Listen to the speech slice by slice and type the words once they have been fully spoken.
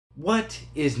What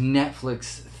is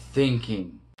Netflix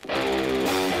thinking?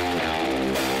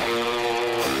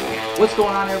 What's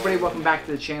going on, everybody? Welcome back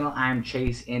to the channel. I'm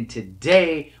Chase, and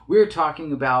today we're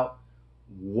talking about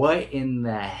what in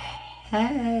the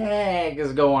heck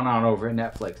is going on over at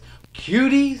Netflix.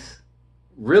 Cuties?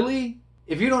 Really?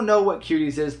 If you don't know what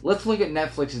Cuties is, let's look at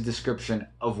Netflix's description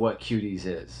of what Cuties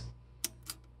is.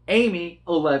 Amy,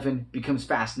 11, becomes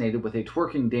fascinated with a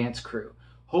twerking dance crew.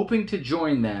 Hoping to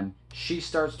join them, she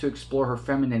starts to explore her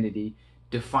femininity,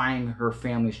 defying her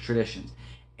family's traditions.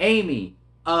 Amy,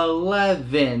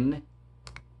 11,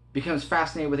 becomes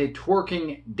fascinated with a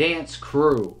twerking dance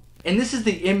crew. And this is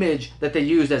the image that they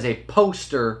used as a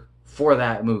poster for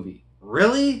that movie.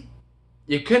 Really?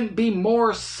 You couldn't be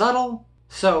more subtle?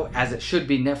 So, as it should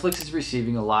be, Netflix is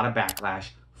receiving a lot of backlash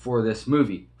for this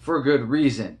movie, for good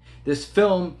reason. This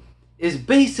film is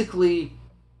basically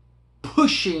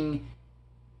pushing,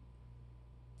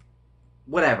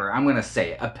 whatever, I'm going to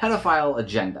say it, a pedophile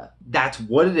agenda. That's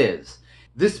what it is.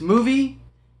 This movie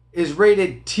is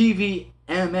rated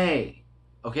TVMA.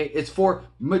 Okay, it's for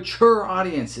mature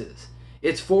audiences.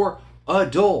 It's for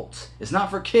adults. It's not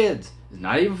for kids. It's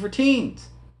not even for teens.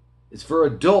 It's for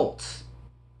adults.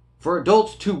 For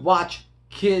adults to watch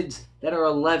kids that are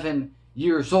 11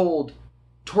 years old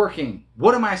twerking.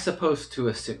 What am I supposed to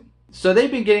assume? So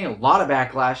they've been getting a lot of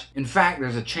backlash. In fact,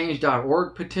 there's a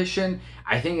change.org petition.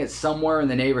 I think it's somewhere in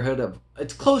the neighborhood of,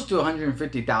 it's close to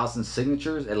 150,000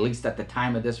 signatures, at least at the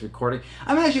time of this recording.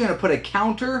 I'm actually going to put a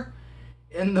counter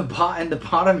in the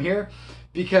bottom here,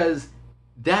 because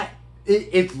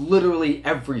it's literally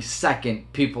every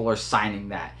second people are signing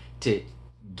that to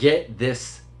get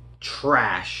this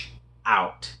trash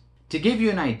out. To give you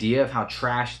an idea of how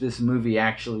trash this movie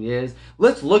actually is,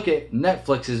 let's look at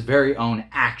Netflix's very own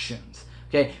actions,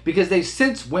 okay? Because they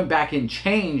since went back and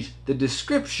changed the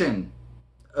description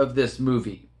of this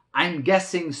movie. I'm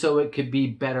guessing so it could be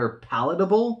better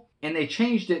palatable, and they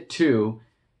changed it to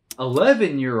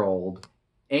 11-year-old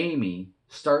Amy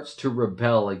starts to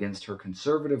rebel against her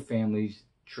conservative family's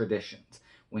traditions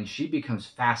when she becomes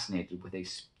fascinated with a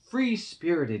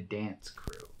free-spirited dance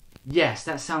crew. Yes,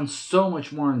 that sounds so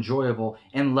much more enjoyable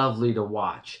and lovely to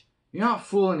watch. You're not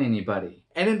fooling anybody.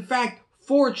 And in fact,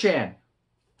 4chan,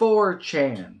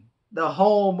 the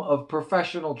home of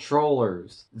professional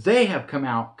trollers, they have come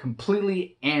out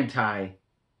completely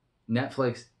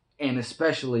anti-Netflix and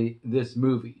especially this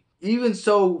movie. Even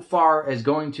so far as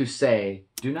going to say,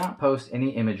 do not post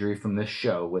any imagery from this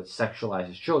show which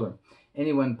sexualizes children.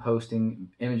 Anyone posting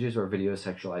images or videos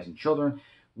sexualizing children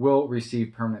will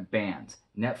receive permanent bans.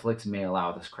 Netflix may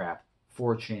allow this crap.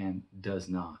 4chan does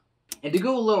not. And to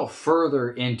go a little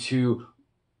further into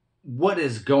what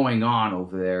is going on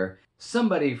over there,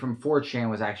 somebody from 4chan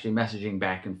was actually messaging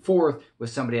back and forth with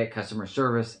somebody at customer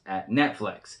service at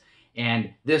Netflix.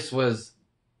 And this was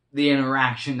the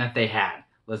interaction that they had.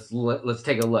 Let's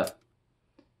take a look.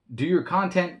 Do your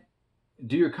content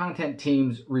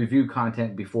teams review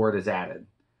content before it is added?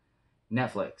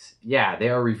 Netflix, yeah, they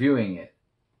are reviewing it.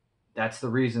 That's the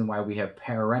reason why we have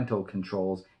parental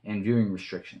controls and viewing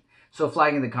restriction. So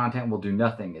flagging the content will do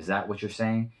nothing. Is that what you're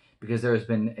saying? Because there has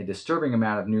been a disturbing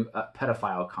amount of new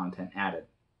pedophile content added.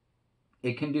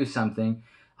 It can do something.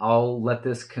 I'll let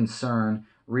this concern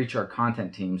reach our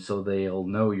content team so they'll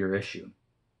know your issue.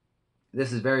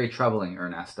 This is very troubling,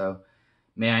 Ernesto.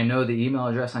 May I know the email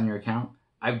address on your account?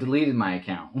 I've deleted my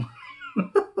account.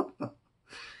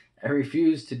 I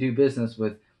refuse to do business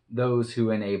with those who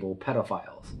enable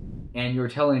pedophiles. And you're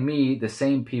telling me the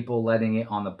same people letting it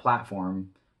on the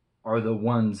platform are the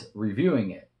ones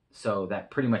reviewing it. So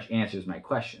that pretty much answers my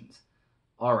questions.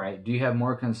 All right, do you have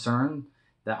more concern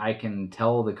that I can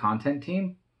tell the content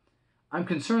team? I'm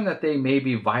concerned that they may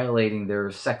be violating their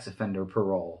sex offender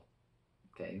parole.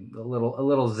 Okay, a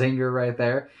little zinger right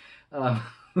there.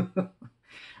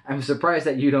 I'm surprised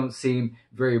that you don't seem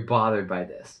very bothered by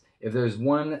this. If there's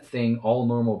one thing all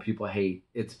normal people hate,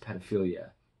 it's pedophilia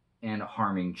and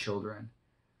harming children.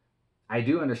 I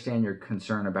do understand your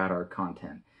concern about our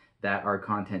content, that our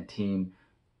content team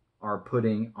are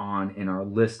putting on in our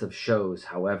list of shows.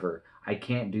 However, I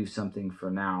can't do something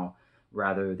for now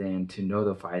rather than to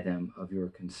notify them of your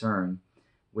concern.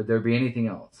 Would there be anything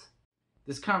else?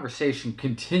 This conversation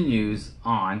continues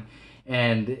on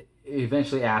and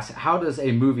eventually asks, how does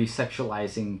a movie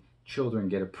sexualizing children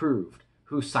get approved?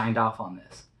 Who signed off on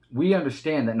this? We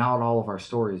understand that not all of our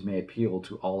stories may appeal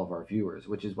to all of our viewers,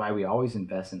 which is why we always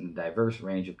invest in a diverse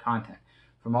range of content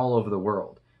from all over the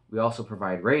world. We also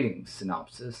provide ratings,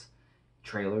 synopsis,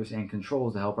 trailers, and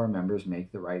controls to help our members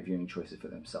make the right viewing choices for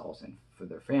themselves and for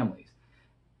their families.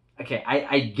 Okay,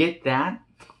 I get that.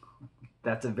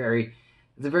 That's a very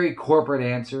It's a very corporate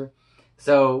answer.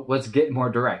 So let's get more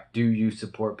direct. Do you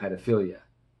support pedophilia?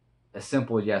 A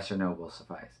simple yes or no will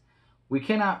suffice. We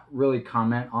cannot really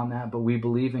comment on that, but we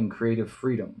believe in creative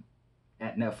freedom.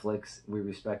 At Netflix, we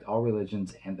respect all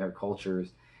religions and their cultures,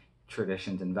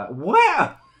 traditions, and values.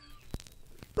 Wow!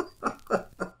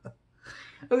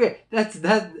 Okay, that's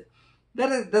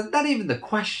not even the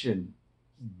question.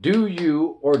 Do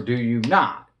you or do you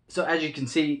not? So as you can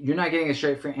see, you're not getting a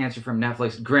straight answer from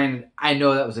Netflix. Granted, I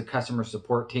know that was a customer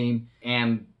support team,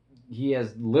 and he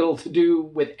has little to do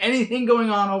with anything going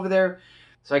on over there.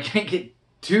 So I can't get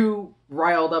too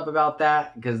riled up about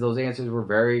that, because those answers were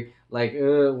very like,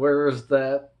 where's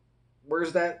that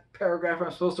paragraph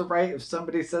I'm supposed to write if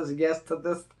somebody says yes to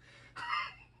this?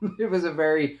 It was a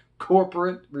very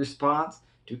corporate response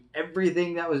to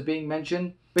everything that was being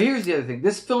mentioned. But here's the other thing.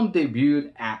 This film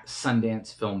debuted at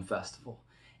Sundance Film Festival.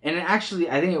 And actually,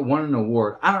 I think it won an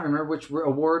award. I don't remember which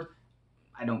award.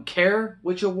 I don't care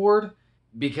which award,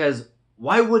 because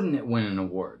why wouldn't it win an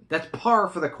award? That's par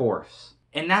for the course.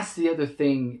 And that's the other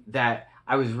thing that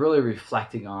I was really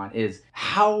reflecting on, is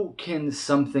how can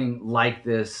something like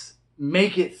this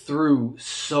make it through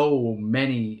so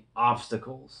many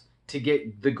obstacles to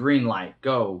get the green light?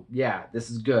 Go, yeah,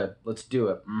 this is good. Let's do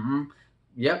it.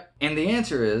 Yep. And the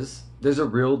answer is there's a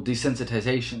real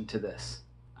desensitization to this.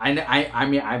 I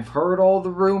mean, I've heard all the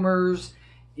rumors,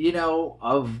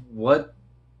 of what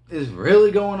is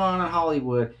really going on in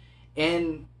Hollywood,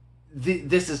 and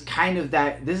this is kind of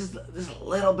that. This is a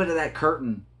little bit of that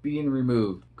curtain being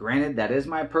removed. Granted, that is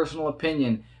my personal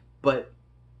opinion, but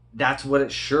that's what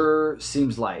it sure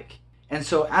seems like. And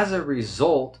so, as a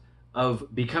result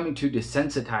of becoming too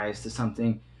desensitized to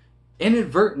something,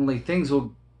 inadvertently things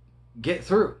will get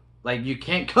through. Like, you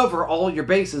can't cover all your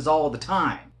bases all the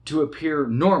time to appear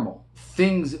normal.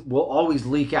 Things will always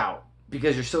leak out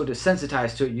because you're so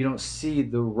desensitized to it, you don't see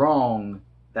the wrong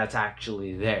that's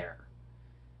actually there.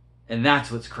 And that's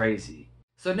what's crazy.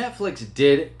 So Netflix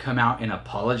did come out and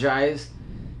apologize,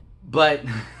 but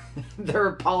their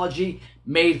apology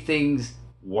made things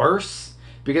worse,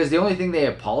 because the only thing they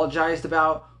apologized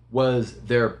about was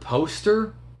their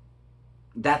poster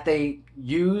that they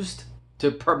used to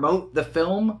promote the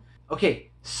film. Okay,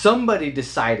 somebody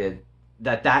decided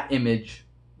that image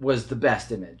was the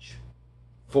best image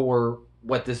for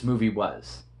what this movie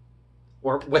was,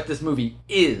 or what this movie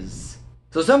is.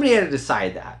 So somebody had to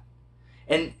decide that.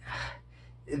 And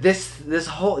this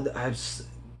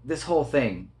whole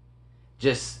thing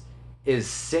just is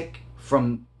sick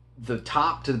from the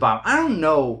top to the bottom. I don't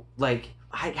know, like,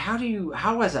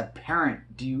 how as a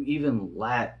parent do you even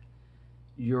let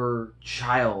your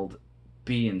child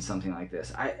be in something like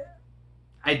this?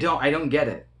 I don't get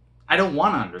it. I don't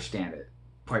want to understand it,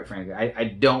 quite frankly. I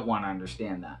don't want to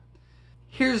understand that.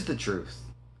 Here's the truth.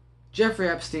 Jeffrey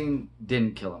Epstein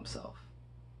didn't kill himself.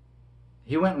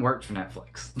 He went and worked for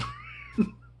Netflix.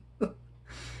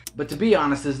 But to be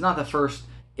honest, this is not the first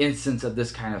instance of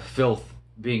this kind of filth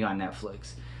being on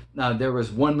Netflix. Now, there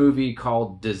was one movie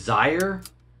called Desire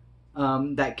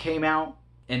that came out,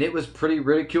 and it was pretty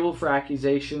ridiculed for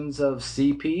accusations of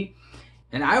CP.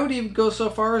 And I would even go so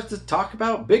far as to talk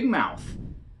about Big Mouth.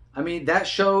 I mean, that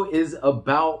show is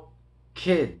about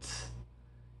kids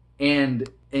and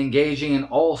engaging in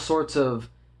all sorts of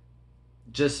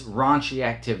just raunchy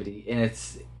activity, and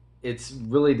it's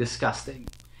really disgusting.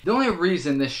 The only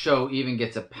reason this show even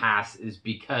gets a pass is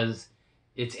because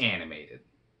it's animated.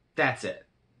 That's it.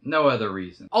 No other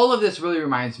reason. All of this really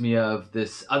reminds me of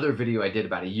this other video I did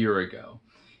about a year ago,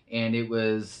 and it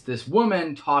was this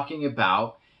woman talking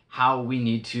about how we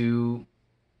need to,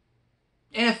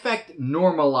 in effect,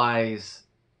 normalize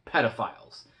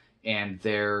pedophiles and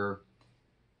their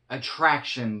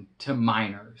attraction to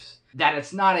minors. That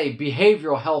it's not a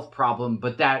behavioral health problem,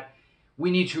 but that we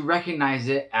need to recognize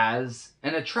it as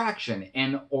an attraction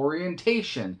and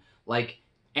orientation, like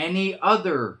any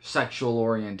other sexual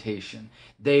orientation.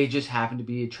 They just happen to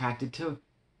be attracted to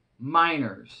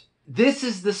minors. This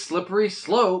is the slippery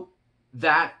slope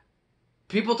that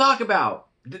people talk about.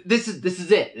 This is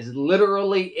it. This is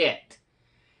literally it.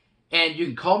 And you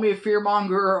can call me a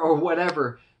fearmonger or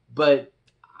whatever, but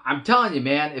I'm telling you,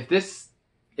 man, if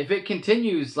it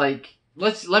continues, like,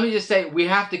 let me just say, we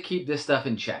have to keep this stuff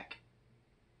in check.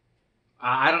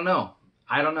 I don't know.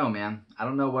 I don't know, man. I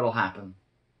don't know what'll happen.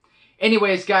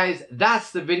 Anyways, guys,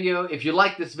 that's the video. If you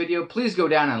like this video, please go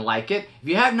down and like it. If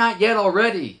you have not yet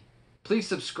already, please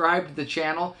subscribe to the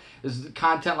channel. There's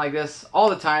content like this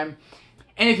all the time.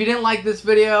 And if you didn't like this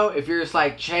video, if you're just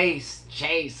like, Chase,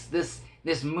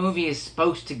 this movie is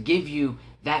supposed to give you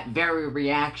that very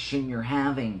reaction you're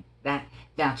having.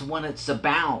 That's what it's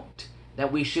about.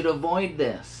 that we should avoid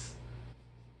this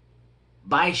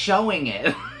by showing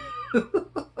it.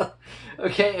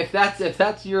 Okay, if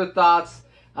that's your thoughts,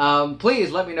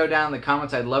 please let me know down in the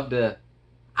comments. I'd love to.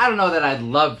 I don't know that I'd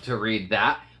love to read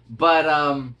that, but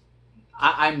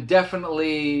I'm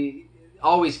definitely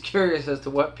always curious as to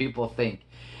what people think.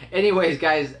 Anyways,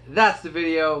 guys, that's the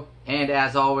video, and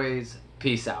as always,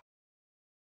 peace out.